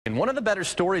And one of the better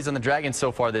stories on the Dragons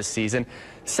so far this season,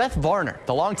 Seth Varner,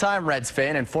 the longtime Reds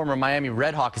fan and former Miami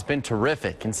Redhawk, has been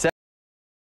terrific. And Seth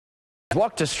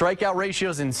walk to strikeout ratio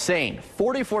is insane.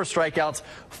 44 strikeouts,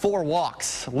 4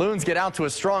 walks. Loons get out to a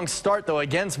strong start, though,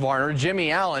 against Varner. Jimmy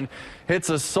Allen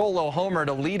hits a solo homer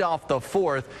to lead off the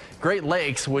fourth. Great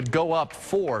Lakes would go up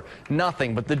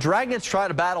 4-0. But the Dragons try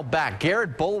to battle back.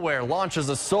 Garrett Boulware launches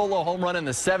a solo home run in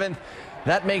the 7th.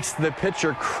 That makes the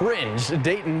pitcher cringe.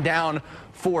 Dayton down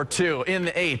 4-2. In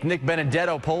the 8th, Nick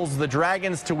Benedetto pulls the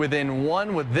Dragons to within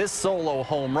 1 with this solo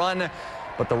home run.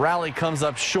 But the rally comes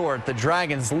up short. The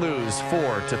Dragons lose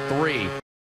 4-3.